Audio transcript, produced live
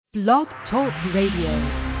Blog Talk Radio.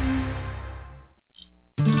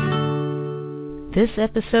 This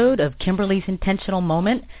episode of Kimberly's Intentional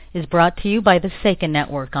Moment is brought to you by the Saken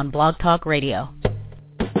Network on Blog Talk Radio.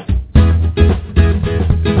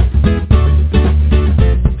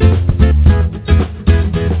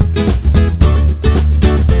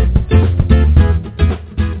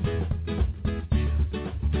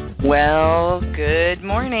 Well, good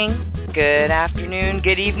morning, good afternoon,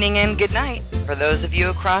 good evening, and good night for those of you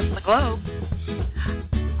across the globe.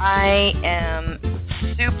 I am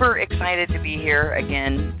super excited to be here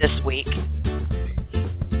again this week.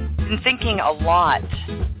 Been thinking a lot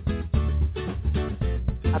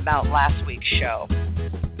about last week's show.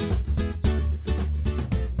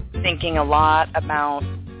 Thinking a lot about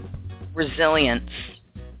resilience.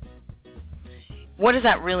 What does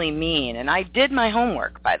that really mean? And I did my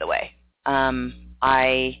homework, by the way.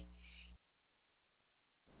 I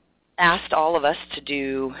asked all of us to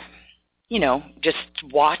do, just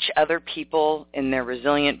watch other people in their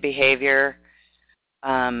resilient behavior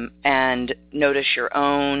and notice your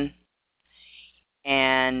own,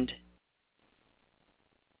 and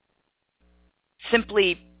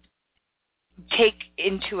simply take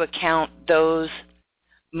into account those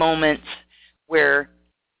moments where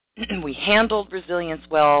we handled resilience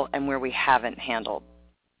well and where we haven't handled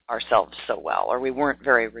ourselves so well, or we weren't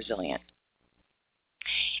very resilient.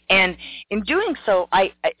 And in doing so,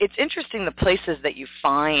 it's interesting the places that you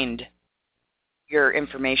find your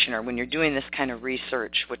information, or when you're doing this kind of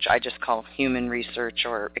research, which I just call human research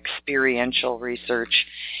or experiential research.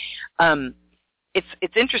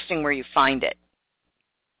 It's interesting where you find it,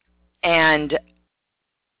 and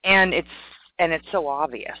it's so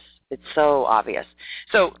obvious. It's so obvious.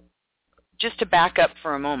 So just to back up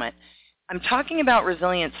for a moment, I'm talking about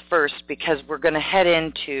resilience first because we're going to head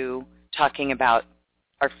into talking about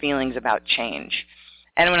our feelings about change.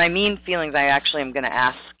 And when I mean feelings, I actually am going to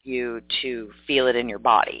ask you to feel it in your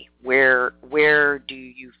body. Where do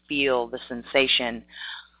you feel the sensation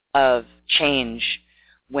of change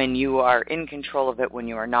when you are in control of it, when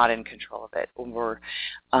you are not in control of it, or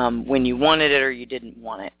when you wanted it or you didn't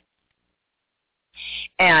want it?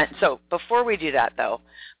 And so before we do that, though,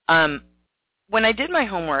 when I did my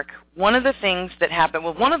homework, one of the things that happened,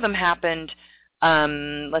 one of them happened,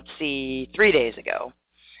 3 days ago.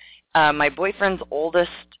 My boyfriend's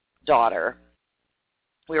oldest daughter,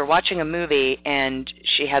 we were watching a movie, and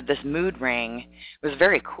she had this mood ring. It was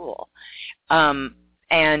very cool. And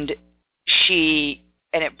it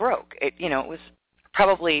broke. It was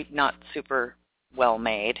probably not super well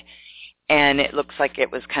made. And it looks like it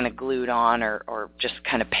was kind of glued on or just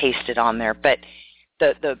kind of pasted on there. But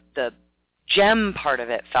the gem part of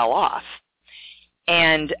it fell off.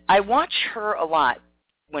 And I watch her a lot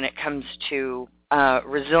when it comes to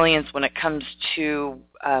resilience, when it comes to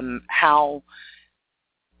and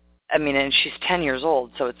she's 10 years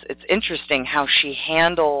old, so it's interesting how she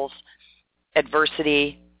handles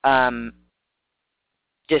adversity,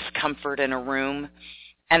 discomfort in a room.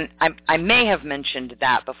 And I may have mentioned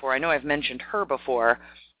that before. I know I've mentioned her before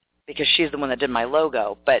because she's the one that did my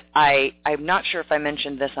logo, but I'm not sure if I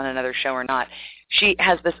mentioned this on another show or not. She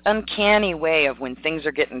has this uncanny way of, when things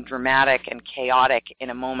are getting dramatic and chaotic in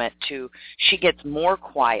a moment, she gets more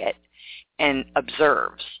quiet and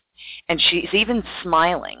observes. And she's even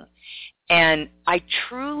smiling. And I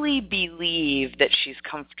truly believe that she's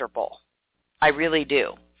comfortable. I really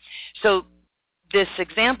do. So this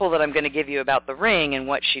example that I'm going to give you about the ring and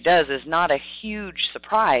what she does is not a huge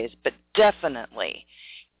surprise, but definitely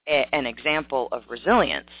an example of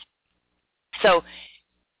resilience. So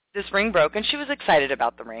this ring broke, and she was excited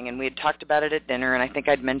about the ring, and we had talked about it at dinner, and I think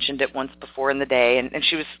I'd mentioned it once before in the day, and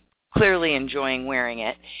she was clearly enjoying wearing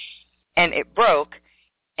it. And it broke,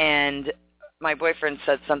 and my boyfriend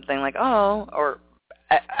said something like, oh, or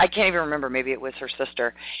I can't even remember, maybe it was her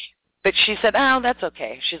sister. But she said, oh, that's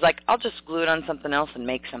okay. She's like, I'll just glue it on something else and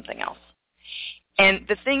make something else. And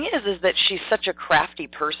the thing is that she's such a crafty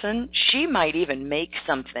person. She might even make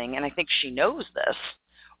something, and I think she knows this,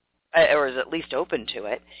 or is at least open to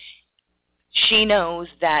it. She knows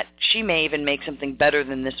that she may even make something better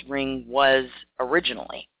than this ring was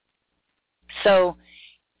originally. So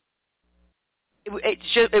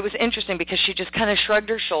it was interesting because she just kind of shrugged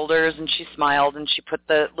her shoulders, and she smiled, and she put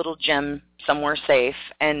the little gem somewhere safe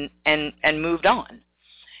and moved on.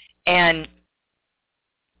 And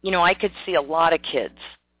I could see a lot of kids,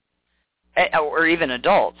 or even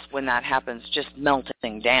adults, when that happens, just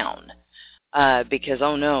melting down because,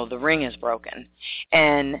 oh no, the ring is broken.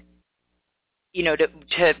 And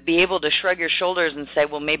to be able to shrug your shoulders and say,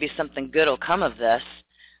 well, maybe something good will come of this,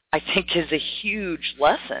 I think is a huge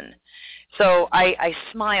lesson. So I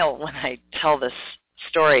smile when I tell this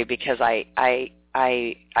story because I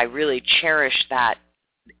really cherish that,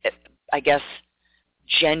 I guess,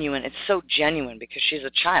 genuine. It's so genuine because she's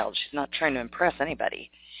a child. She's not trying to impress anybody.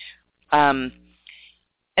 And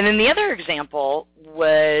then the other example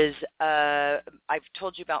was I've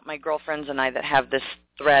told you about my girlfriends and I that have this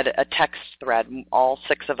thread, a text thread. All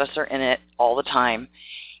 6 of us are in it all the time,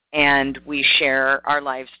 and we share our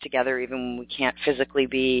lives together even when we can't physically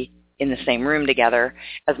be in the same room together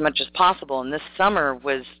as much as possible. And this summer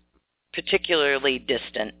was particularly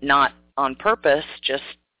distant, not on purpose, just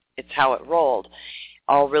it's how it rolled.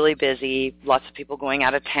 All really busy, lots of people going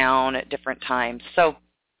out of town at different times. So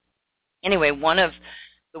anyway, one of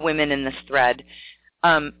the women in this thread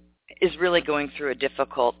is really going through a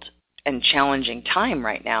difficult and challenging time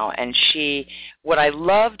right now. And what I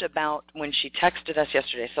loved about when she texted us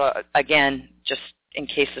yesterday, so again, just in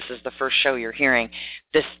case this is the first show you're hearing,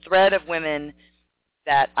 this thread of women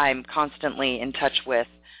that I'm constantly in touch with,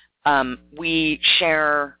 we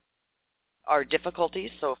share our difficulties.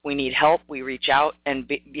 So if we need help, we reach out, and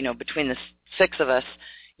between the 6 of us,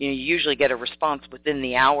 you usually get a response within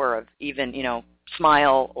the hour of even,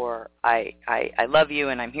 smile or I love you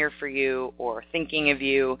and I'm here for you or thinking of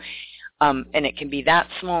you. And it can be that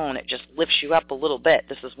small and it just lifts you up a little bit.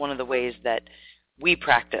 This is one of the ways that we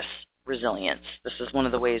practice resilience. This is one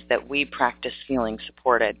of the ways that we practice feeling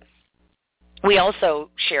supported. We also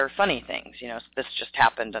share funny things. This just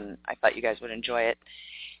happened and I thought you guys would enjoy it,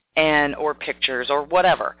 or pictures or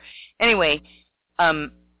whatever. Anyway,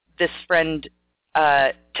 this friend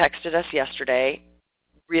texted us yesterday,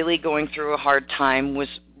 really going through a hard time, was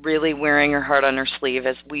really wearing her heart on her sleeve,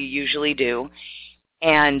 as we usually do,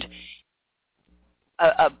 and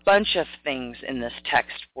a bunch of things in this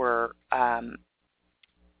text were, I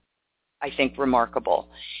think, remarkable,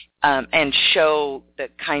 and show the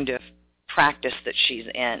kind of practice that she's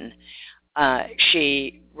in.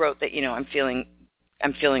 She wrote that,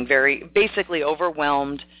 I'm feeling very basically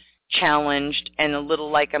overwhelmed, challenged, and a little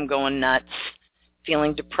like I'm going nuts,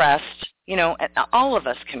 feeling depressed. All of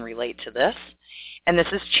us can relate to this. And this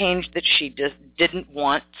is change that she just didn't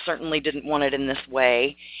want, certainly didn't want it in this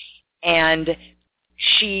way. And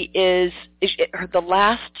the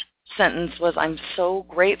last sentence was, I'm so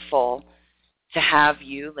grateful to have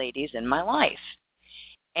you ladies in my life.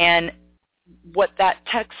 And what that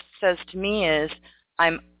text says to me is,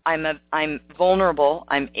 I'm vulnerable.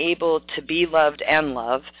 I'm able to be loved and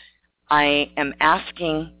love. I am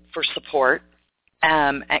asking for support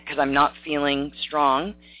because I'm not feeling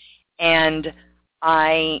strong, and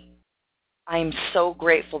I'm so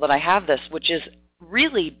grateful that I have this, which is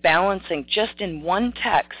really balancing. Just in one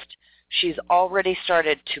text, she's already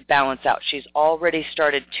started to balance out. She's already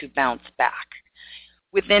started to bounce back.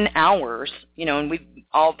 Within hours, and we've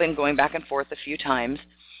all been going back and forth a few times,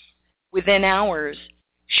 within hours,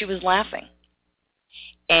 she was laughing.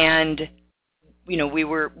 And, we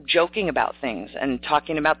were joking about things and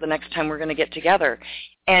talking about the next time we're going to get together.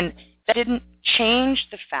 And that didn't change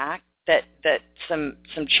the fact that some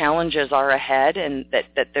challenges are ahead and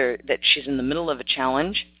that she's in the middle of a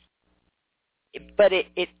challenge. But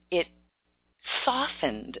it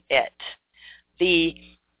softened it. The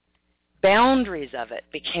boundaries of it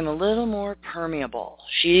became a little more permeable.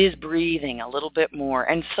 She's breathing a little bit more,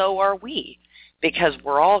 and so are we, because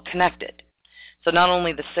we're all connected. So not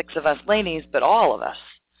only the 6 of us ladies, but all of us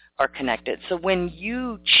are connected. So when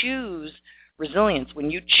you choose resilience, when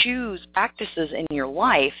you choose practices in your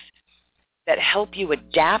life that help you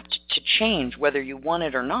adapt to change, whether you want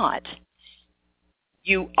it or not,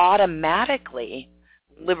 you automatically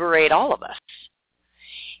liberate all of us.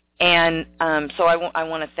 And so I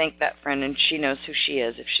want to thank that friend, and she knows who she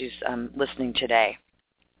is if she's listening today,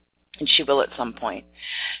 and she will at some point.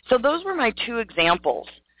 So those were my 2 examples.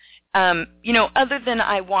 Other than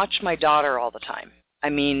I watch my daughter all the time. I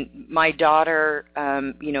mean, my daughter,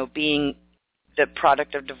 being the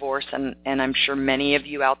product of divorce, and I'm sure many of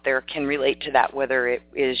you out there can relate to that, whether it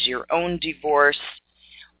is your own divorce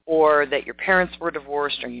or that your parents were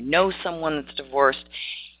divorced or you know someone that's divorced.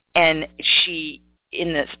 And she,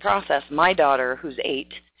 in this process, my daughter, who's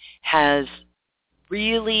 8, has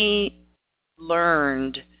really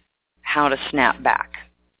learned how to snap back.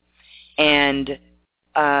 And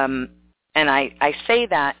I say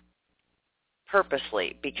that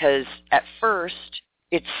purposely because at first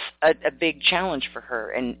it's a big challenge for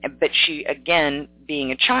her, but she, again,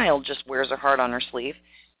 being a child, just wears her heart on her sleeve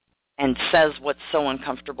and says what's so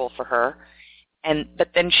uncomfortable for her, but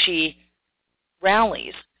then she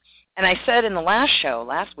rallies. And I said in the last show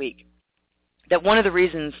last week that one of the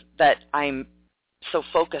reasons that I'm so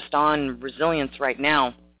focused on resilience right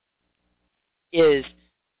now is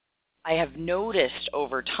I have noticed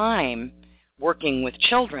over time, working with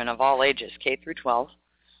children of all ages, K through 12,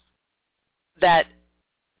 that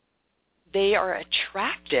they are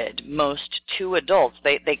attracted most to adults.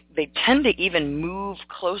 They tend to even move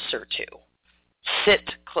closer to,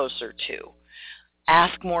 sit closer to,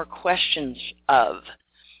 ask more questions of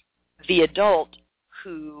the adult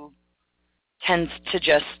who tends to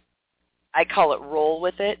just, I call it roll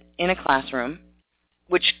with it in a classroom,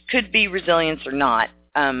 which could be resilience or not.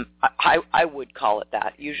 I would call it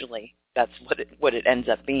that. Usually that's what it ends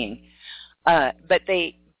up being. But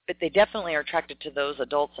they definitely are attracted to those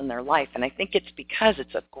adults in their life, and I think it's because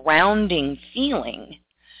it's a grounding feeling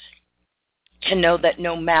to know that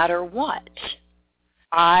no matter what,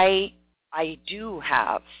 I do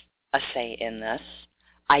have a say in this.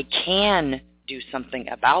 I can do something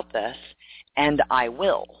about this, and I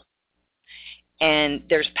will. And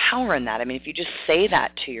there's power in that. I mean, if you just say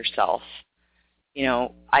that to yourself,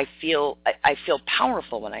 I feel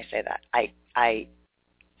powerful when I say that.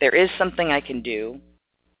 There is something I can do.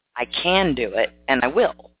 I can do it, and I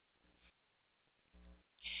will.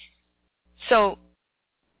 So,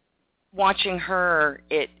 watching her,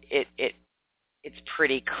 it's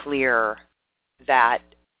pretty clear that.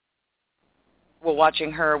 Well,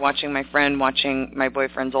 watching her, watching my friend, watching my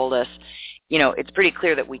boyfriend's oldest, it's pretty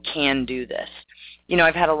clear that we can do this.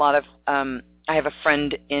 I've had a lot of. I have a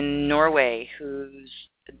friend in Norway whose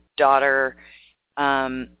daughter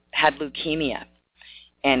had leukemia.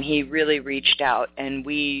 And he really reached out, and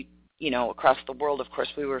we, across the world, of course,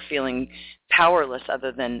 we were feeling powerless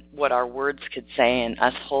other than what our words could say, and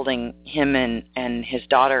us holding him and his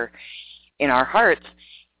daughter in our hearts.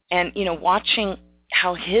 And, watching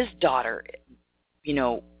how his daughter,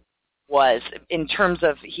 was in terms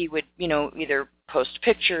of he would, either post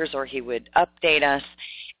pictures or he would update us,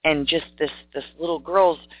 and just this little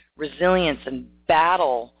girl's resilience and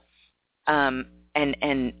battle, and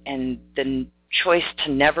the choice to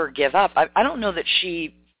never give up. I don't know if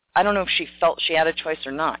she felt she had a choice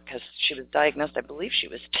or not, because she was diagnosed, I believe she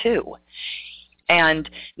was 2. And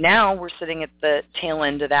now we're sitting at the tail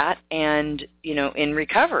end of that and, in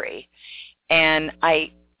recovery. And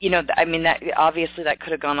that obviously that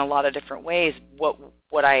could have gone a lot of different ways.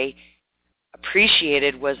 What I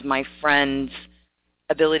appreciated was my friend's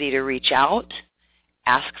ability to reach out,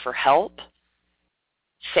 ask for help,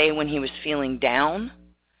 say when he was feeling down.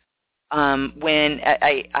 When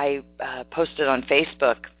I posted on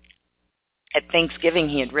Facebook at Thanksgiving,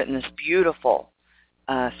 he had written this beautiful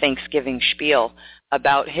Thanksgiving spiel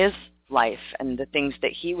about his life and the things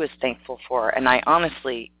that he was thankful for. And I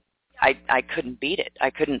honestly, I couldn't beat it. I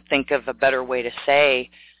couldn't think of a better way to say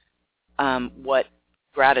what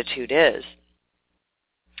gratitude is.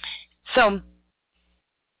 So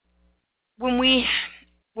when we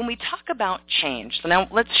talk about change, so now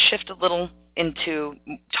let's shift a little into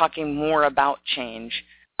talking more about change.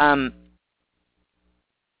 One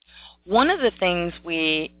of the things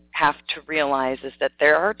we have to realize is that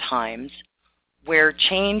there are times where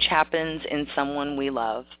change happens in someone we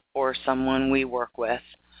love or someone we work with,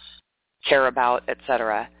 care about,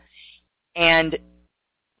 etc., and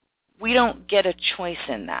we don't get a choice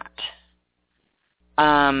in that.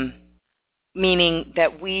 Meaning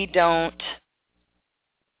that we don't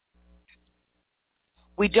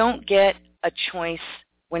get a choice.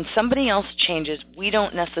 When somebody else changes, we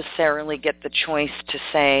don't necessarily get the choice to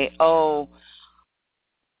say, oh,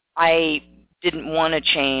 I didn't want to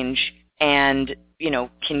change, and,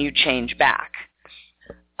 can you change back?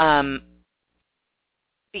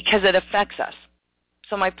 Because it affects us.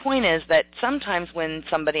 So my point is that sometimes when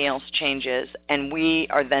somebody else changes and we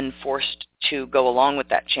are then forced to go along with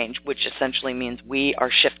that change, which essentially means we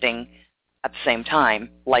are shifting at the same time,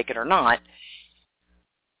 like it or not,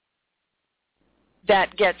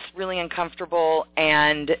 that gets really uncomfortable,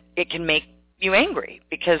 and it can make you angry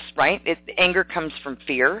because, right, anger comes from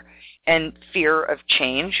fear, and fear of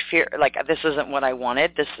change, fear, like, this isn't what I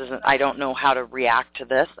wanted, I don't know how to react to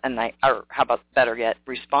this, or how about better yet,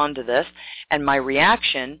 respond to this, and my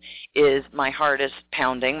reaction is my heart is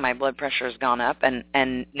pounding, my blood pressure has gone up,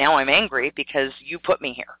 and now I'm angry because you put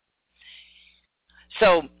me here.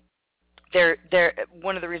 So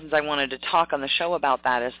one of the reasons I wanted to talk on the show about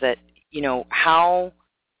that is that, how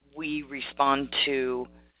we respond to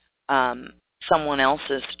someone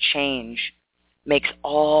else's change makes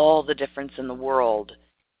all the difference in the world,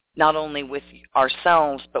 not only with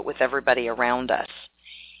ourselves, but with everybody around us.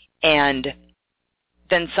 And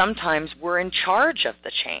then sometimes we're in charge of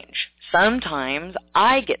the change. Sometimes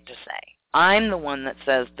I get to say, I'm the one that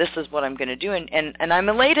says, this is what I'm going to do, and I'm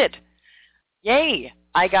elated. Yay!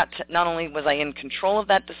 I got to, not only was I in control of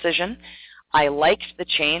that decision, I liked the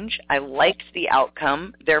change. I liked the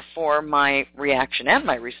outcome. Therefore, my reaction and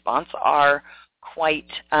my response are quite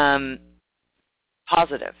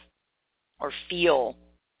positive or feel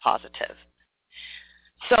positive.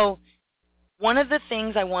 So one of the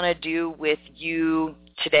things I want to do with you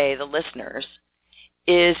today, the listeners,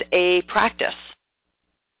 is a practice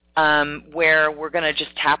where we're going to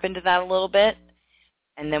just tap into that a little bit,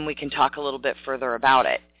 and then we can talk a little bit further about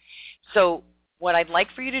it. So what I'd like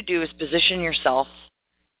for you to do is position yourself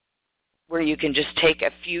where you can just take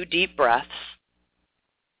a few deep breaths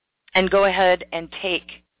and go ahead and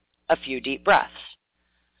take a few deep breaths.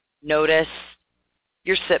 Notice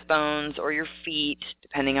your sit bones or your feet,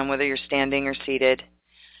 depending on whether you're standing or seated,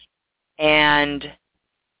 and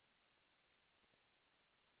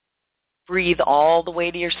breathe all the way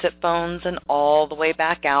to your sit bones and all the way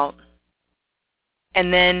back out.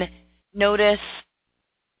 And then notice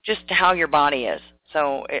just how your body is.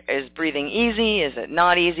 So is breathing easy? Is it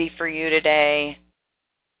not easy for you today?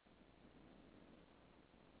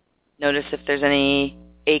 Notice if there's any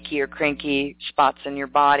achy or cranky spots in your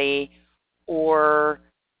body, or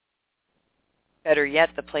better yet,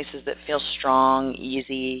 the places that feel strong,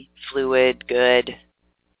 easy, fluid, good.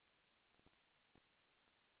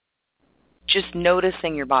 Just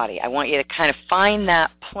noticing your body. I want you to kind of find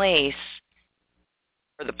that place,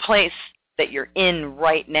 or the place that you're in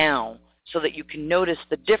right now, so that you can notice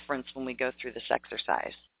the difference when we go through this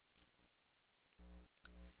exercise.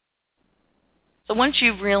 So once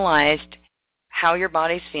you've realized how your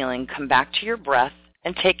body's feeling, come back to your breath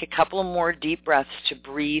and take a couple more deep breaths to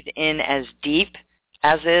breathe in as deep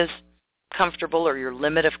as is comfortable, or your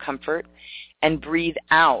limit of comfort, and breathe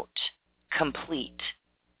out complete.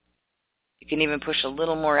 You can even push a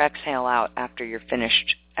little more exhale out after you're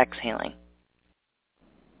finished exhaling.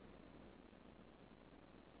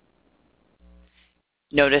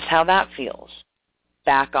 Notice how that feels.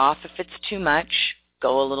 Back off if it's too much.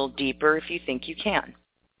 Go a little deeper if you think you can.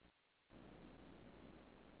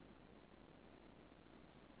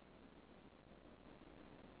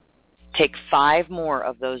 Take 5 more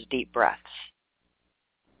of those deep breaths.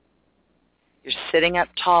 You're sitting up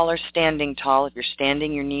tall or standing tall. If you're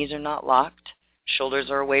standing, your knees are not locked. Shoulders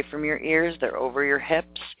are away from your ears. They're over your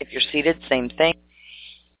hips. If you're seated, same thing.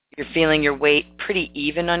 You're feeling your weight pretty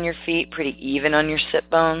even on your feet, pretty even on your sit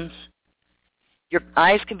bones. Your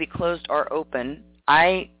eyes can be closed or open.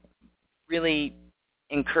 I really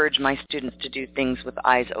encourage my students to do things with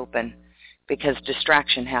eyes open because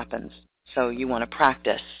distraction happens. So you want to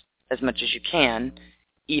practice as much as you can,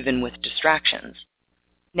 even with distractions.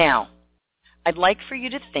 Now, I'd like for you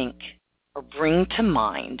to think or bring to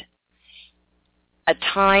mind a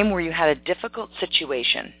time where you had a difficult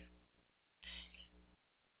situation.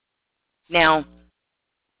 Now,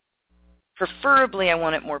 preferably I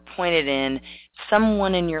want it more pointed in,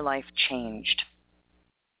 someone in your life changed.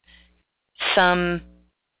 Some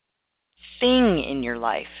thing in your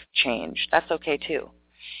life changed. That's okay too.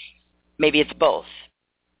 Maybe it's both.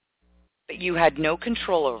 But you had no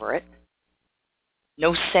control over it,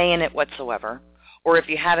 no say in it whatsoever, or if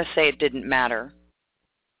you had a say, it didn't matter.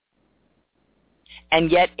 And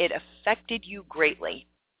yet it affected you greatly.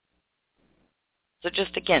 So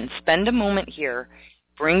just again, spend a moment here,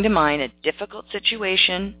 bring to mind a difficult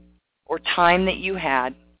situation or time that you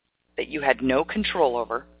had no control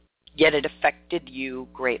over, yet it affected you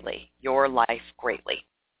greatly, your life greatly.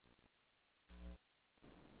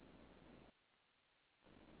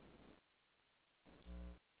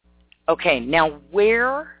 Okay, now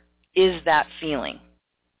where is that feeling?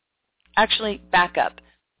 Actually, back up.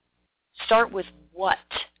 Start with what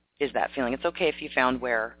is that feeling. It's okay if you found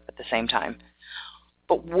where at the same time.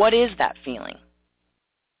 But what is that feeling?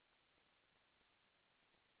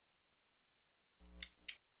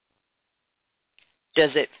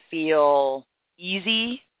 Does it feel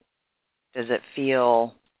easy? Does it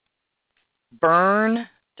feel burn?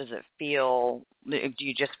 Do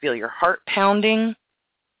you just feel your heart pounding?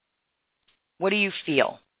 What do you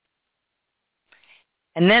feel?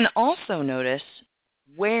 And then also notice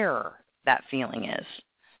where that feeling is.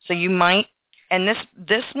 So you might, and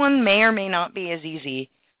this one may or may not be as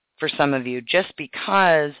easy for some of you, just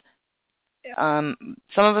because some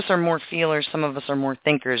of us are more feelers, some of us are more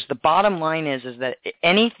thinkers. The bottom line is that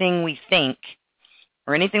anything we think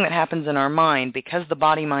or anything that happens in our mind, because the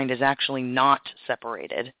body-mind is actually not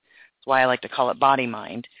separated, that's why I like to call it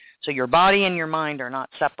body-mind. So your body and your mind are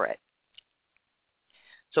not separate.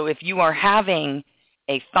 So if you are having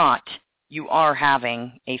a thought, you are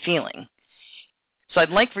having a feeling. So I'd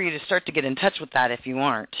like for you to start to get in touch with that if you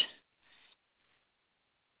aren't.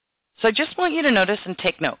 So I just want you to notice and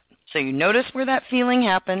take note. So you notice where that feeling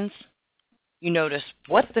happens. You notice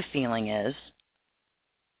what the feeling is.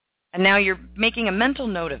 And now you're making a mental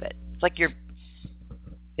note of it. It's like you're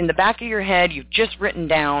in the back of your head, you've just written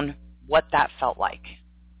down what that felt like.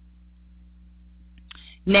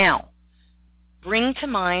 Now, bring to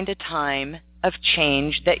mind a time of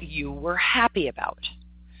change that you were happy about.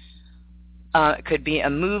 It could be a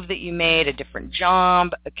move that you made, a different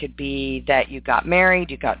job. It could be that you got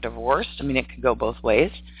married, you got divorced. I mean, it could go both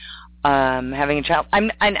ways. Having a child.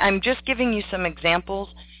 I'm just giving you some examples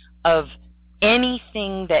of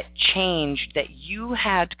anything that changed that you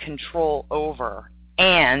had control over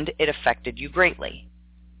and it affected you greatly.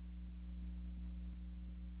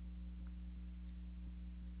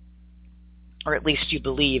 Or at least you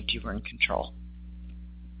believed you were in control.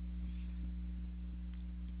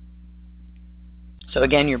 So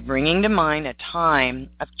again, you're bringing to mind a time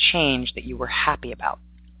of change that you were happy about,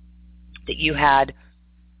 that you had,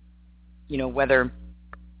 whether,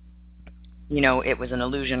 it was an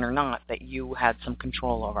illusion or not, that you had some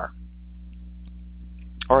control over,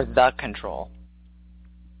 or the control.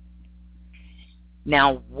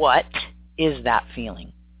 Now, what is that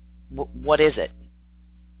feeling? What is it?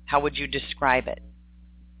 How would you describe it?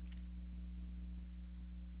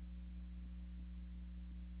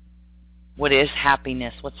 What is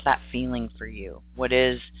happiness? What's that feeling for you? What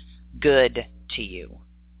is good to you?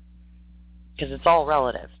 Because it's all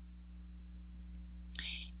relative.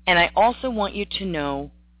 And I also want you to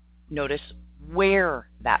notice where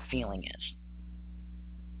that feeling is.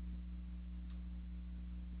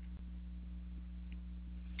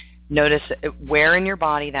 Notice where in your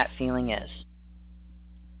body that feeling is.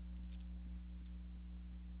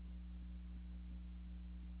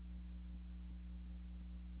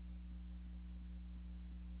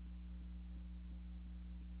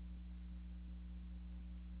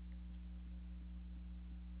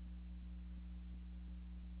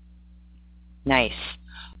 Nice.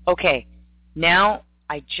 Okay, now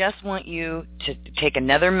I just want you to take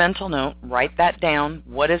another mental note, write that down.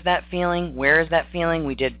 What is that feeling? Where is that feeling?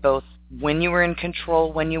 We did both when you were in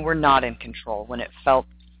control, when you were not in control, when it felt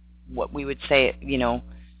what we would say,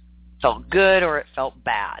 felt good or it felt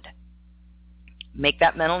bad. Make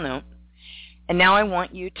that mental note. And now I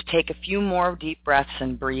want you to take a few more deep breaths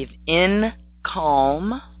and breathe in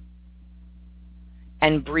calm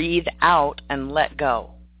and breathe out and let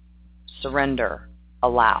go. Surrender,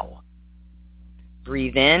 allow.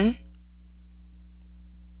 Breathe in,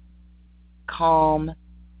 calm,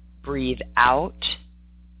 breathe out,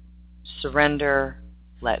 surrender,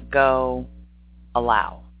 let go,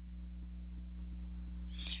 allow.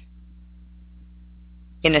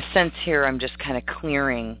 In a sense here, I'm just kind of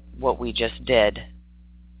clearing what we just did.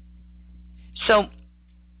 So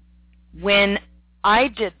when I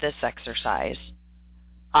did this exercise,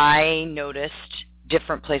 I noticed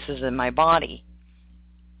different places in my body.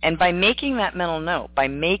 And by making that mental note, by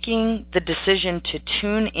making the decision to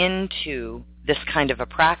tune into this kind of a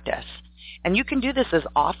practice, and you can do this as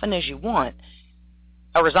often as you want,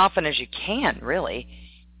 or as often as you can, really,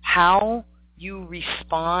 how you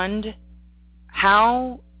respond,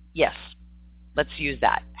 let's use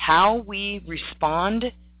that. How we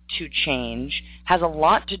respond to change has a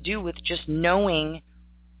lot to do with just knowing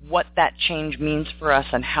what that change means for us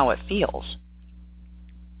and how it feels.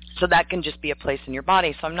 So that can just be a place in your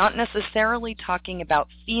body. So I'm not necessarily talking about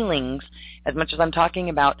feelings as much as I'm talking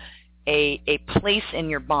about a place in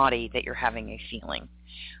your body that you're having a feeling.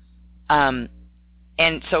 And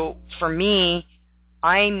so for me,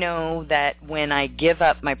 I know that when I give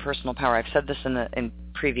up my personal power, I've said this in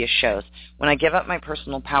previous shows, when I give up my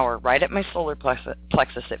personal power right at my solar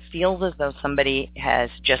plexus, it feels as though somebody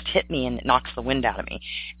has just hit me and it knocks the wind out of me.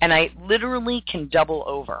 And I literally can double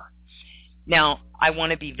over. Now, I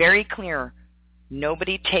want to be very clear.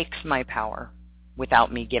 Nobody takes my power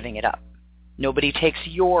without me giving it up. Nobody takes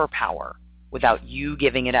your power without you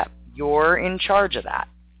giving it up. You're in charge of that.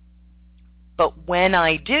 But when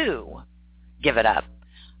I do give it up,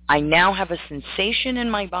 I now have a sensation in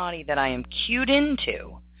my body that I am cued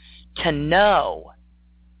into to know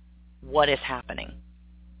what is happening.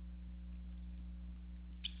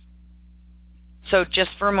 So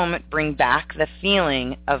just for a moment, bring back the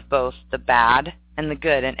feeling of both the bad and the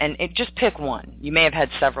good. And just pick one. You may have had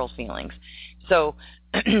several feelings. So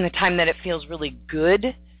the time that it feels really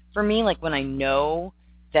good for me, like when I know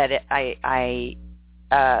that I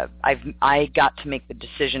got to make the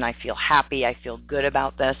decision, I feel happy, I feel good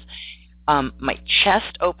about this. My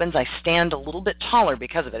chest opens. I stand a little bit taller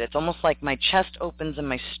because of it. It's almost like my chest opens and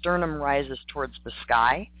my sternum rises towards the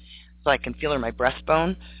sky, so I can feel my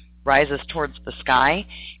breastbone rises towards the sky.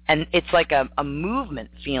 And it's like a movement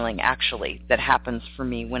feeling, actually, that happens for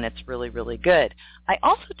me when it's really, really good. I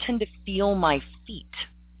also tend to feel my feet.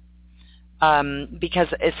 Because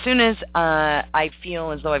as soon as I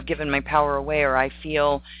feel as though I've given my power away, or I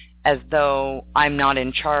feel as though I'm not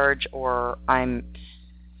in charge or I'm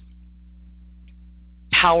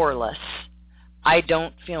powerless, I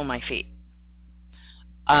don't feel my feet.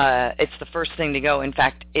 It's the first thing to go. In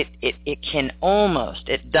fact, it can almost,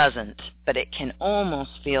 it doesn't, but it can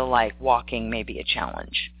almost feel like walking may be a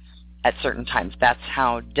challenge at certain times. That's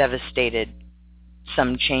how devastated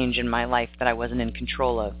some change in my life that I wasn't in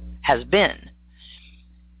control of has been.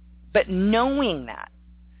 But knowing that,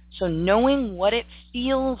 so knowing what it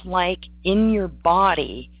feels like in your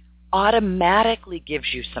body automatically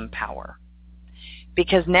gives you some power.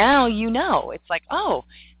 Because now you know, it's like, oh,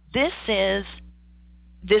 this is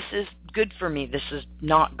good for me, this is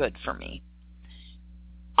not good for me.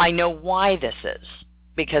 I know why this is.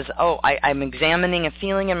 Because, I'm examining a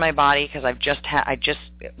feeling in my body because I just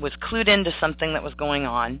was clued into something that was going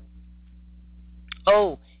on.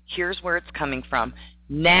 Oh, here's where it's coming from.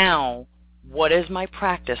 Now, what is my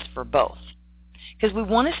practice for both? Because we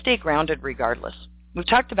want to stay grounded regardless. We've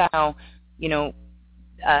talked about how,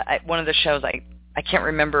 at one of the shows, I can't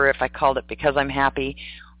remember if I called it Because I'm Happy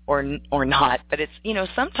or not, but it's,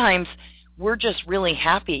 sometimes we're just really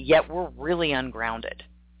happy, yet we're really ungrounded.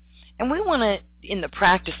 And we want to, in the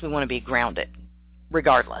practice, we want to be grounded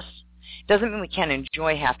regardless. Doesn't mean we can't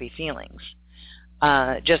enjoy happy feelings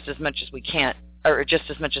just as much as we can't, or just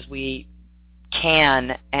as much as we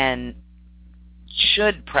can and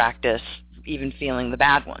should practice even feeling the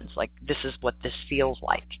bad ones. Like, this is what this feels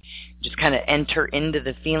like. Just kind of enter into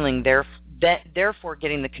the feeling, therefore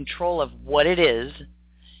getting the control of what it is,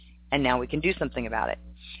 and now we can do something about it.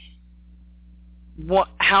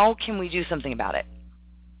 How can we do something about it?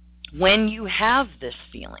 When you have this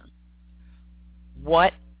feeling,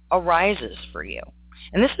 what arises for you?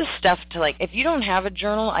 And this is stuff to, like, if you don't have a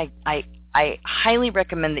journal, I highly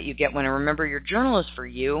recommend that you get one. And remember, your journal is for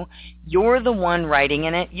you. You're the one writing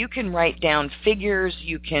in it. You can write down figures,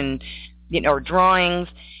 you can, or drawings.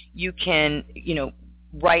 You can,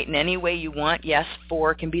 write in any way you want. Yes,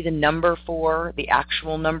 4 can be the number 4, the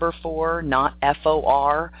actual number 4, not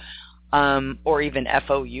FOR, or even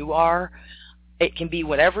FOUR. It can be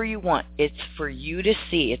whatever you want. It's for you to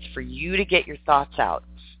see. It's for you to get your thoughts out.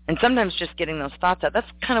 And sometimes just getting those thoughts out,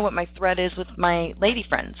 that's kind of what my thread is with my lady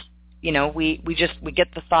friends. We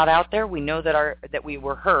get the thought out there. We know that we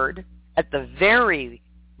were heard. At the very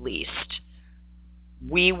least,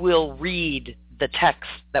 we will read the text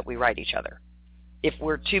that we write each other. If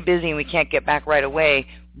we're too busy and we can't get back right away,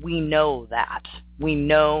 we know that. We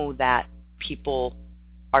know that people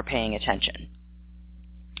are paying attention.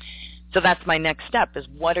 So that's my next step, is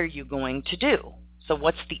what are you going to do? So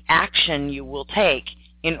what's the action you will take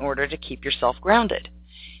in order to keep yourself grounded?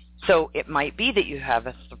 So it might be that you have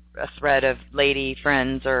a thread of lady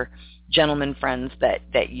friends or gentleman friends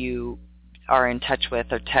that you are in touch with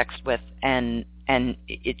or text with, and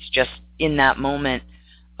it's just in that moment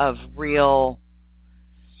of real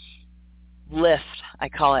lift, I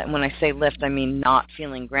call it. And when I say lift, I mean not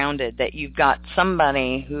feeling grounded, that you've got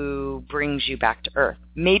somebody who brings you back to earth.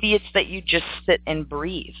 Maybe it's that you just sit and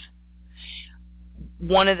breathe.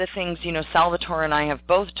 One of the things, Salvatore and I have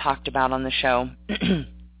both talked about on the show,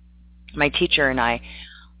 my teacher and I,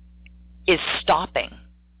 is stopping.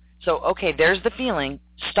 So, okay, there's the feeling.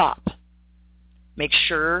 Stop. Make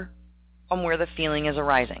sure on where the feeling is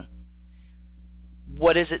arising.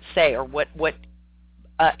 What does it say, or what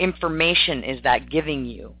information is that giving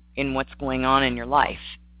you in what's going on in your life?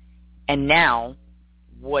 And now,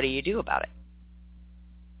 what do you do about it?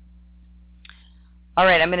 All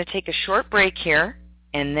right, I'm going to take a short break here,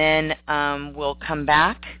 and then we'll come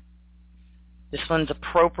back. This one's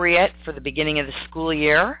appropriate for the beginning of the school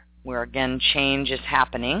year, where, again, change is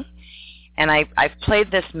happening. And I've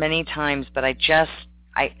played this many times, but I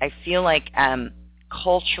feel like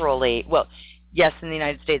culturally, well, yes, in the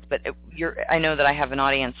United States, but I know that I have an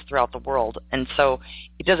audience throughout the world, and so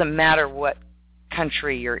it doesn't matter what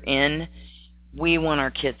country you're in. We want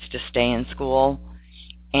our kids to stay in school,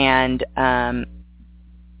 and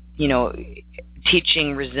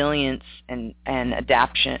teaching resilience and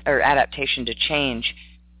adaptation to change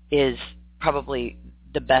is probably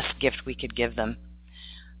the best gift we could give them.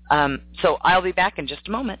 So I'll be back in just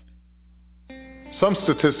a moment. Some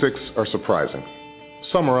statistics are surprising,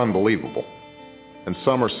 some are unbelievable, and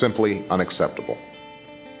some are simply unacceptable.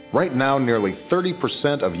 Right now, nearly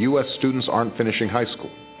 30% of U.S. students aren't finishing high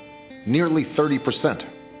school. Nearly 30%.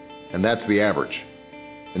 And that's the average.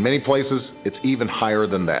 In many places, it's even higher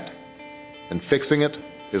than that. And fixing it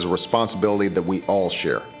is a responsibility that we all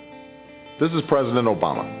share. This is President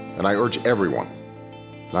Obama, and I urge everyone,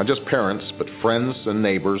 not just parents, but friends and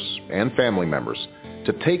neighbors and family members,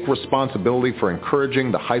 to take responsibility for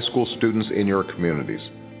encouraging the high school students in your communities,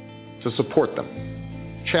 to support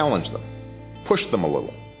them, challenge them, push them a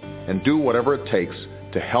little, and do whatever it takes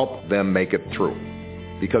to help them make it through.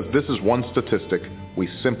 Because this is one statistic we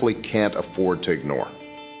simply can't afford to ignore.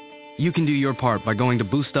 You can do your part by going to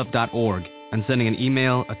boostup.org and sending an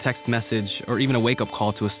email, a text message, or even a wake-up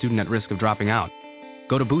call to a student at risk of dropping out.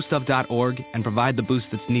 Go to boostup.org and provide the boost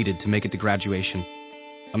that's needed to make it to graduation.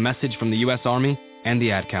 A message from the U.S. Army and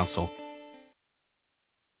the Ad Council.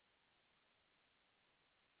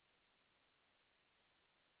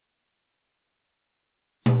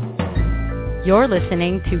 You're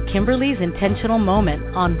listening to Kimberly's Intentional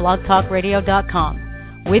Moment on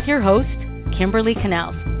blogtalkradio.com with your host, Kimberly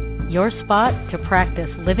Knaus, your spot to practice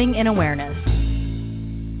living in awareness.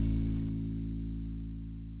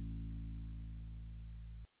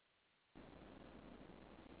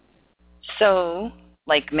 So,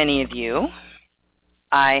 like many of you,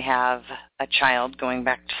 I have a child going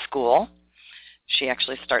back to school. She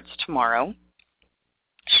actually starts tomorrow.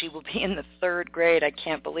 She will be in the 3rd grade. I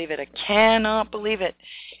can't believe it. I cannot believe it.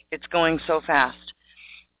 It's going so fast.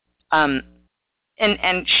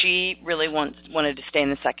 And she really wanted to stay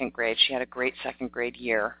in the 2nd grade. She had a great 2nd grade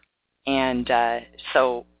year. And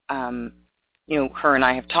so, her and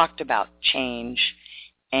I have talked about change.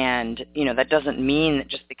 And, that doesn't mean that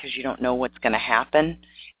just because you don't know what's going to happen,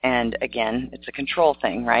 and again, it's a control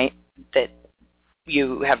thing, right, that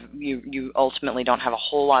you ultimately don't have a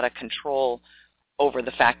whole lot of control over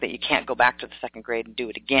the fact that you can't go back to the 2nd grade and do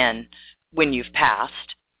it again when you've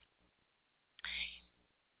passed.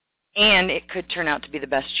 And it could turn out to be the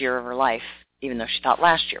best year of her life, even though she thought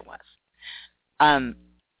last year was. I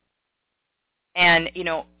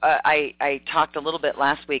talked a little bit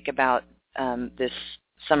last week about this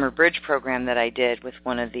summer bridge program that I did with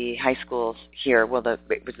one of the high schools here. Well,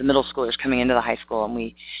 it was the middle schoolers coming into the high school, and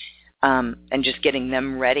we and just getting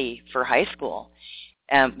them ready for high school,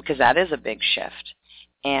 because that is a big shift.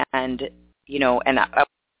 And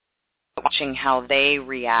watching how they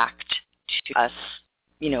react to us,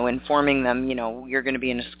 informing them, you're going to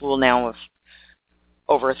be in a school now of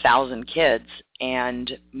over 1,000 kids,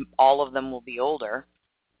 and all of them will be older.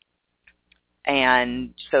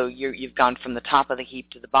 And so you've gone from the top of the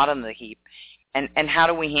heap to the bottom of the heap. And how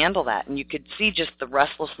do we handle that? And you could see just the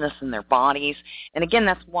restlessness in their bodies. And again,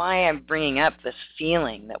 that's why I'm bringing up this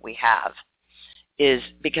feeling that we have, is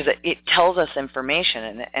because it tells us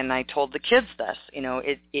information. And I told the kids this,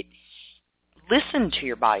 it listen to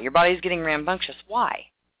your body. Your body's getting rambunctious. Why?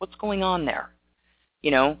 What's going on there?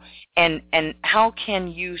 And how can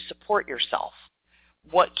you support yourself?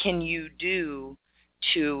 What can you do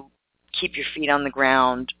to keep your feet on the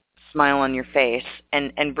ground, smile on your face,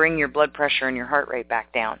 and bring your blood pressure and your heart rate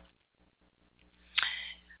back down?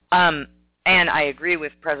 And I agree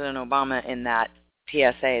with President Obama in that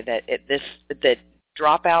PSA that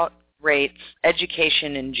dropout rates,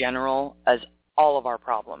 education in general, is all of our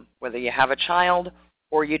problem, whether you have a child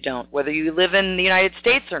or you don't, whether you live in the United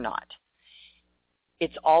States or not.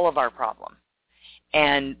 It's all of our problem.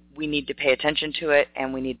 And we need to pay attention to it,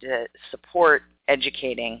 and we need to support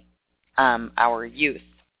educating our youth.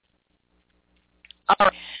 All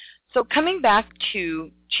right. So coming back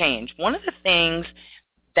to change, one of the things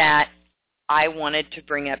that I wanted to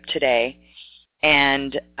bring up today,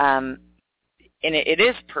 and it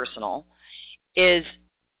is personal, is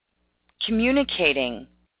communicating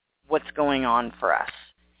what's going on for us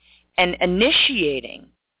and initiating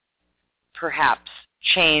perhaps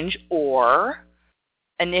change, or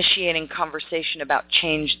initiating conversation about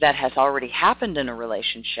change that has already happened in a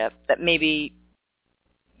relationship that maybe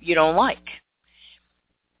you don't like.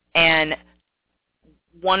 And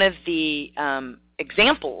one of the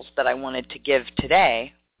examples that I wanted to give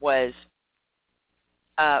today was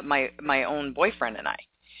my own boyfriend and I.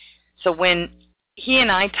 So when he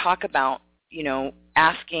and I talk about,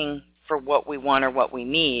 asking for what we want or what we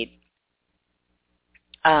need,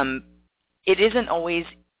 it isn't always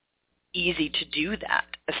easy to do that,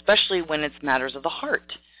 especially when it's matters of the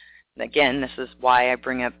heart. And again, this is why I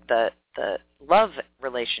bring up the love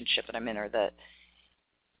relationship that I'm in, or the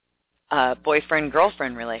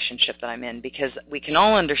boyfriend-girlfriend relationship that I'm in, because we can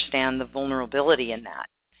all understand the vulnerability in that.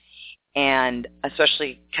 And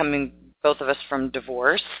especially coming, both of us, from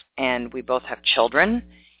divorce, and we both have children,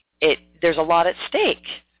 there's a lot at stake.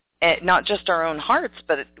 Not just our own hearts,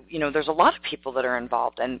 but there's a lot of people that are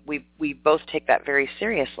involved, and we both take that very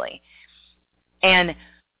seriously. And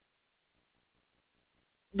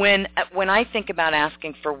when I think about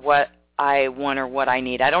asking for what I want or what I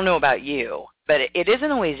need, I don't know about you, but it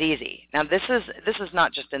isn't always easy. Now, this is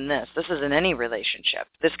not just in this. This is in any relationship.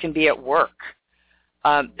 This can be at work.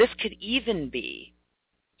 This could even be,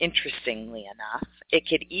 interestingly enough, it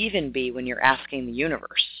could even be when you're asking the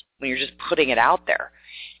universe, when you're just putting it out there.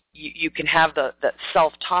 You can have the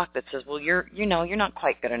self-talk that says, well, you're not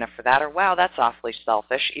quite good enough for that, or wow, that's awfully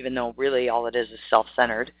selfish, even though really all it is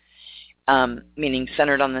self-centered, meaning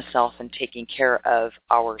centered on the self and taking care of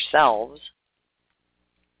ourselves.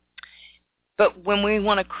 But when we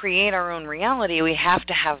want to create our own reality, we have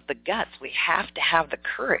to have the guts. We have to have the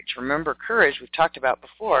courage. Remember, courage, we've talked about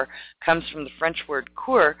before, comes from the French word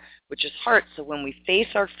coeur, which is heart. So when we face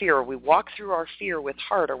our fear, or we walk through our fear with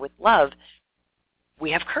heart or with love,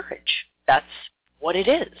 we have courage. That's what it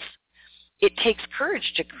is. It takes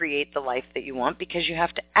courage to create the life that you want because you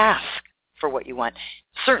have to ask for what you want.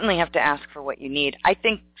 Certainly have to ask for what you need. I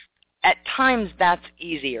think at times that's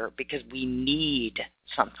easier because we need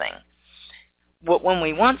something. When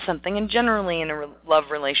we want something, and generally in a love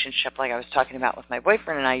relationship like I was talking about with my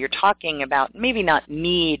boyfriend and I, you're talking about maybe not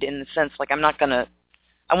need in the sense like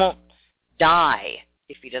I won't die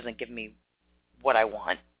if he doesn't give me what I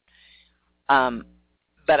want.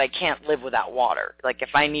 But I can't live without water. Like if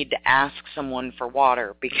I need to ask someone for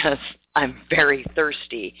water because I'm very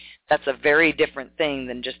thirsty, that's a very different thing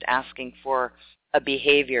than just asking for a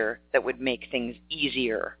behavior that would make things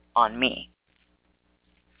easier on me.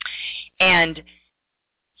 And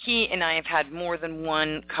he and I have had more than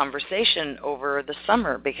one conversation over the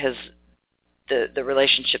summer because the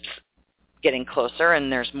relationship's getting closer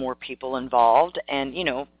and there's more people involved and,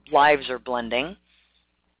 lives are blending.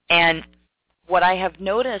 And what I have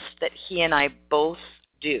noticed that he and I both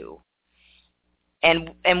do,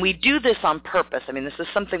 and we do this on purpose. I mean, this is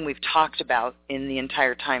something we've talked about in the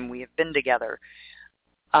entire time we have been together,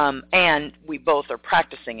 and we both are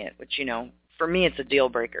practicing it, which, for me it's a deal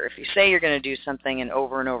breaker. If you say you're going to do something and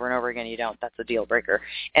over and over again you don't, that's a deal breaker,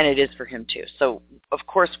 and it is for him too. So, of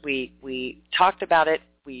course, we talked about it.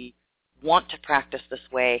 We want to practice this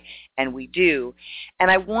way, and we do.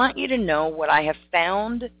 And I want you to know what I have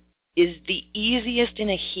found is the easiest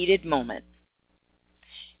in a heated moment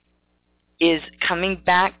is coming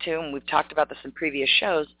back to, and we've talked about this in previous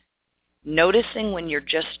shows, noticing when you're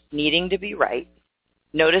just needing to be right,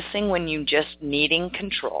 noticing when you're just needing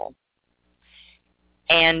control,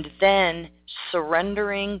 and then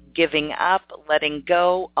surrendering, giving up, letting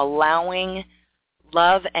go, allowing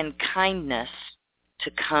love and kindness to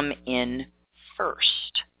come in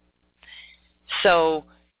first. So,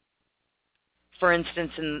 for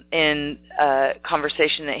instance, in a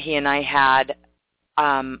conversation that he and I had,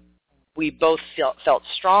 we both felt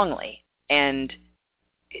strongly, and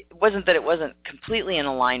it wasn't that it wasn't completely in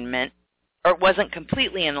alignment, or it wasn't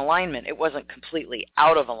completely in alignment. It wasn't completely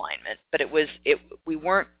out of alignment, but we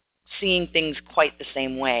weren't seeing things quite the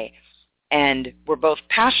same way, and we're both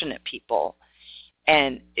passionate people,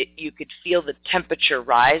 and you could feel the temperature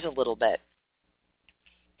rise a little bit,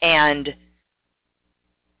 and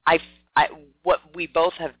what we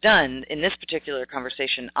both have done in this particular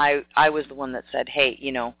conversation, I was the one that said, hey,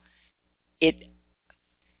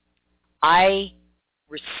 I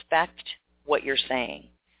respect what you're saying.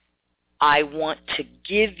 I want to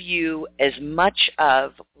give you as much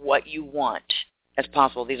of what you want as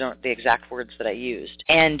possible. These aren't the exact words that I used.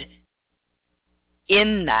 And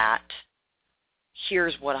in that,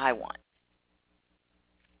 here's what I want.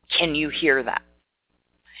 Can you hear that?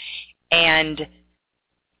 And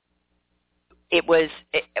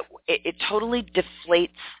it totally deflates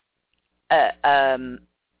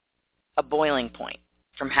a boiling point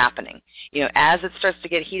from happening. As it starts to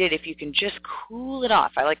get heated, if you can just cool it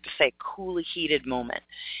off, I like to say cool a heated moment.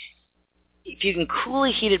 If you can cool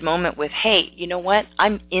a heated moment with, hey, you know what?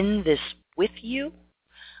 I'm in this with you.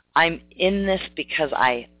 I'm in this because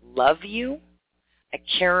I love you. I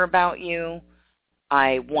care about you.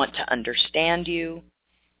 I want to understand you.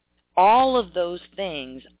 All of those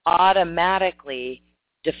things automatically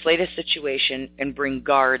deflate a situation and bring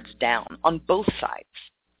guards down on both sides.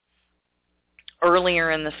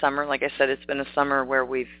 Earlier in the summer, like I said, it's been a summer where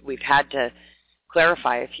we've had to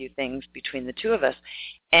clarify a few things between the two of us.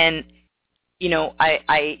 And,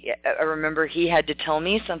 I remember he had to tell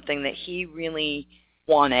me something that he really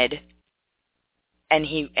wanted and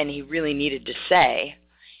he really needed to say.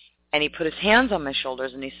 And he put his hands on my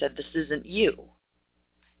shoulders and he said, this isn't you.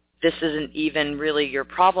 This isn't even really your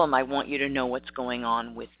problem. I want you to know what's going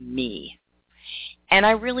on with me. And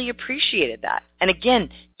I really appreciated that. And again,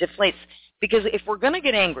 deflates. Because if we're going to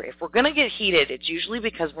get angry, if we're going to get heated, it's usually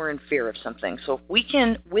because we're in fear of something. So if we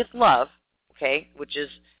can, with love, okay, which is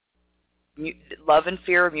love and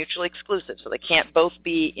fear are mutually exclusive, so they can't both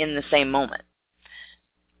be in the same moment.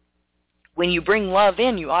 When you bring love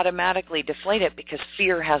in, you automatically deflate it because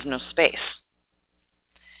fear has no space.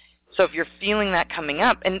 So if you're feeling that coming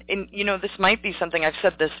up, and this might be something, I've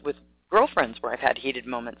said this with girlfriends where I've had heated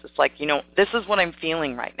moments. It's like, this is what I'm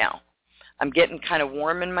feeling right now. I'm getting kind of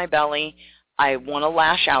warm in my belly. I want to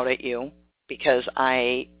lash out at you because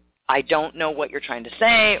I don't know what you're trying to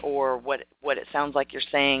say, or what it sounds like you're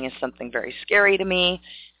saying is something very scary to me.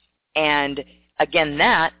 And again,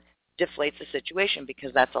 that deflates the situation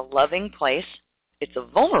because that's a loving place. It's a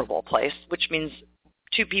vulnerable place, which means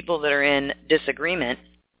two people that are in disagreement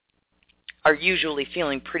are usually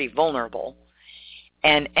feeling pretty vulnerable.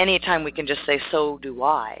 And anytime we can just say, so do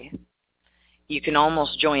I, you can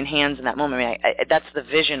almost join hands in that moment. I mean, that's the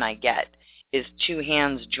vision I get, is two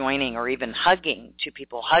hands joining, or even hugging, two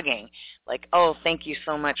people hugging. Like, oh, thank you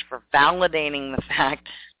so much for validating the fact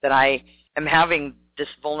that I am having this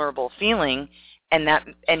vulnerable feeling. And that,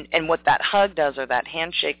 and what that hug does, or that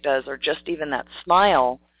handshake does, or just even that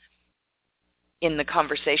smile in the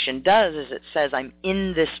conversation does, is it says, I'm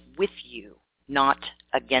in this with you, not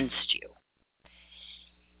against you.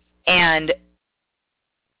 And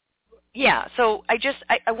yeah, so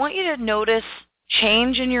I want you to notice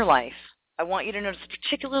change in your life. I want you to notice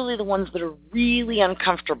particularly the ones that are really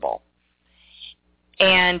uncomfortable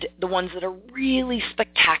and the ones that are really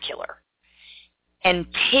spectacular. And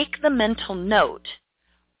take the mental note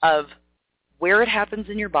of where it happens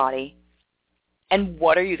in your body and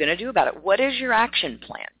what are you going to do about it. What is your action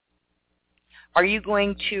plan? Are you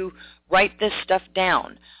going to write this stuff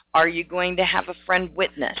down? Are you going to have a friend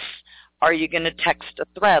witness? Are you going to text a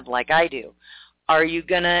thread like I do? Are you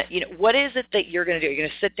going to, what is it that you're going to do? You're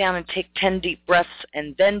going to sit down and take 10 deep breaths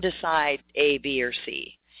and then decide A, B, or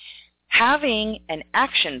C. Having an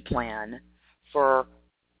action plan for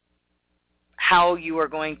how you are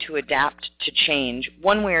going to adapt to change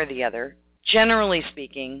one way or the other. Generally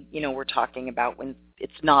speaking, we're talking about when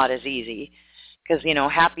it's not as easy, because,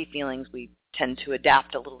 happy feelings we tend to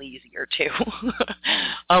adapt a little easier to,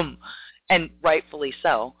 and rightfully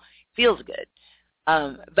so. Feels good.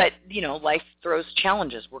 But, life throws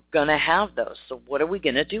challenges. We're going to have those. So what are we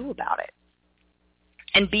going to do about it?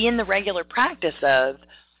 And be in the regular practice of,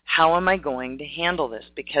 how am I going to handle this?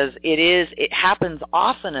 Because it happens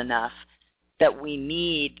often enough that we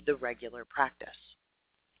need the regular practice.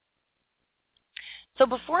 So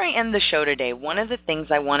before I end the show today, one of the things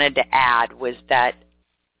I wanted to add was that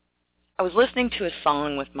I was listening to a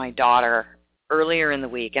song with my daughter earlier in the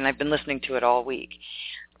week, and I've been listening to it all week.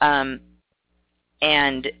 And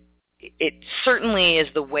it certainly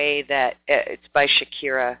is the way that, it's by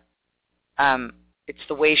Shakira, it's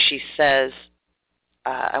the way she says,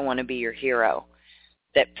 I want to be your hero,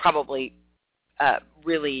 that probably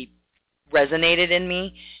really resonated in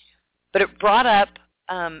me. But it brought up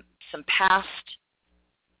some past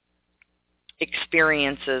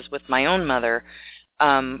experiences with my own mother,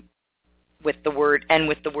 with the word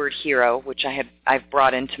hero, which I've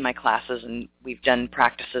brought into my classes, and we've done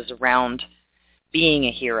practices around being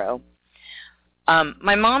a hero.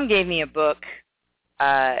 My mom gave me a book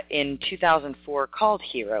in 2004 called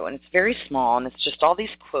Hero, and it's very small, and it's just all these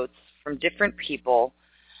quotes from different people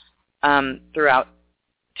throughout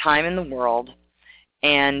time in the world,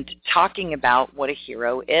 and talking about what a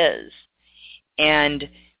hero is. And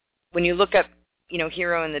when you look up,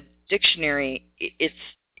 hero in the dictionary,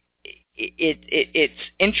 it's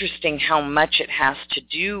interesting how much it has to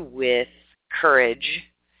do with courage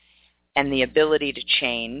and the ability to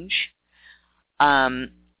change.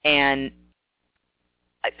 And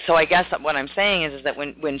so I guess what I'm saying is that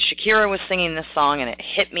when Shakira was singing this song and it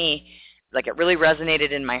hit me, like it really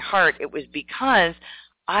resonated in my heart, it was because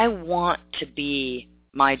I want to be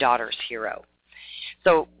my daughter's hero.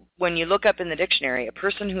 So when you look up in the dictionary, a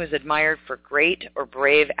person who is admired for great or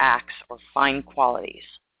brave acts or fine qualities.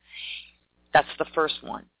 That's the first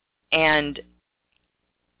one. And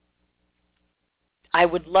I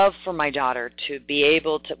would love for my daughter to be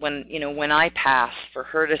able to, when I pass, for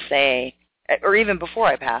her to say, or even before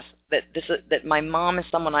I pass, that my mom is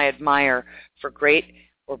someone I admire for great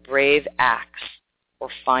or brave acts or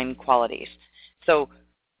fine qualities. So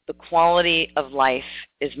the quality of life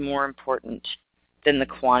is more important than the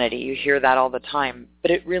quantity. You hear that all the time,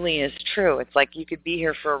 but it really is true. It's like you could be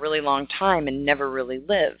here for a really long time and never really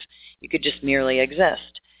live. You could just merely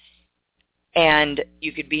exist. And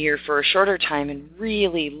you could be here for a shorter time and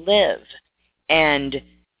really live and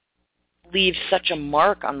leave such a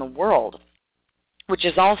mark on the world, which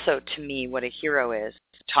is also, to me, what a hero is,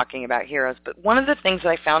 talking about heroes. But one of the things that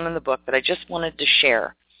I found in the book that I just wanted to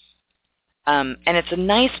share And it's a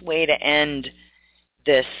nice way to end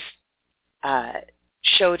this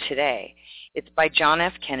show today. It's by John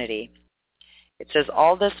F. Kennedy. It says,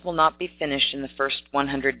 all this will not be finished in the first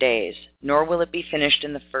 100 days, nor will it be finished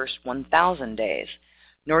in the first 1,000 days,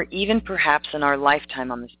 nor even perhaps in our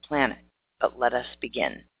lifetime on this planet. But let us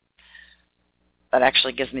begin. That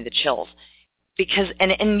actually gives me the chills. Because,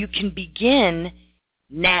 and you can begin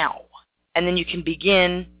now. And then you can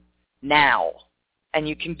begin now. And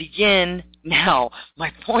you can begin now.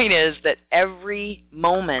 My point is that every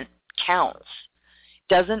moment counts.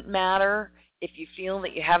 Doesn't matter if you feel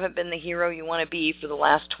that you haven't been the hero you want to be for the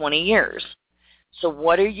last 20 years. So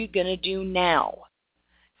what are you going to do now?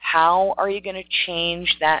 How are you going to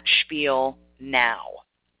change that spiel now?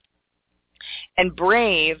 And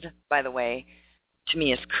brave, by the way, to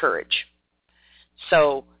me is courage.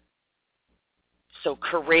 So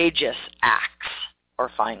courageous acts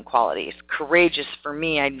or fine qualities. Courageous, for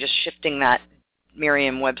me, I'm just shifting that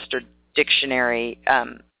Merriam-Webster dictionary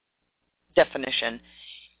definition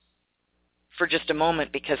for just a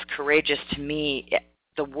moment, because courageous to me,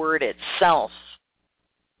 the word itself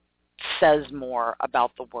says more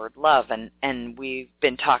about the word love. And we've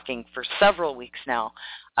been talking for several weeks now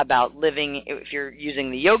about living, if you're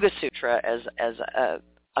using the Yoga Sutra as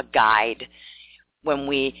a guide, when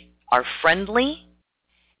we are friendly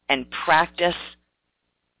and practice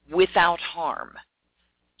without harm.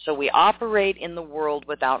 So we operate in the world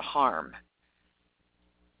without harm.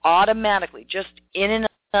 Automatically, just in and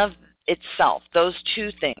of itself, those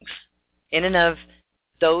two things, in and of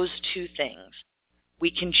those two things,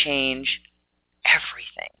 we can change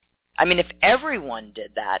everything. I mean, if everyone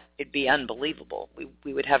did that, it'd be unbelievable.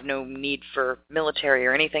 We would have no need for military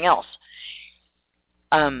or anything else.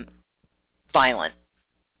 Violent.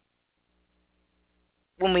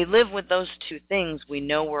 When we live with those two things, we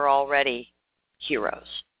know we're already heroes.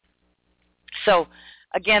 So,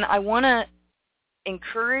 again, I want to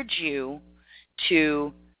encourage you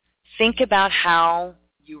to think about how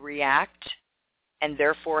you react and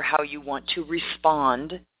therefore how you want to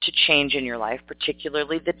respond to change in your life,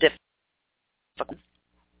 particularly the difficult.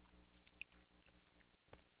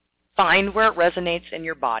 Find where it resonates in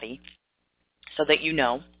your body so that you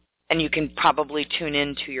know, and you can probably tune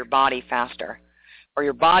into your body faster, or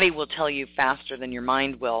your body will tell you faster than your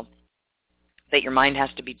mind will that your mind has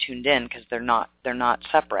to be tuned in, because they're not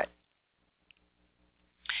separate.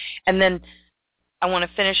 And then I want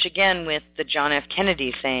to finish again with the John F.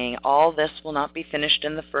 Kennedy saying, all this will not be finished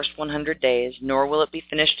in the first 100 days, nor will it be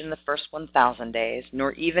finished in the first 1,000 days,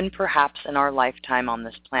 nor even perhaps in our lifetime on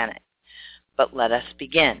this planet. But let us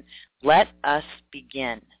begin. Let us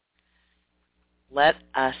begin. Let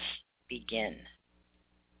us begin.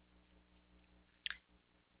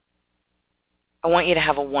 I want you to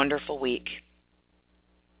have a wonderful week.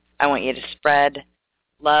 I want you to spread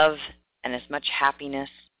love and as much happiness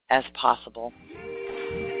as possible.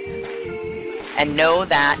 And know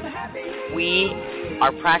that we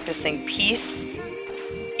are practicing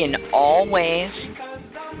peace in all ways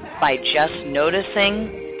by just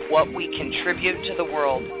noticing what we contribute to the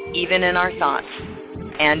world, even in our thoughts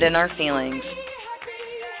and in our feelings.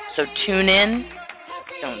 So tune in,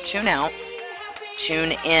 don't tune out,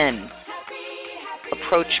 tune in.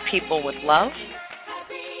 Approach people with love,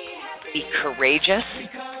 be courageous,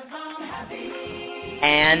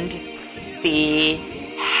 and be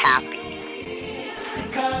happy.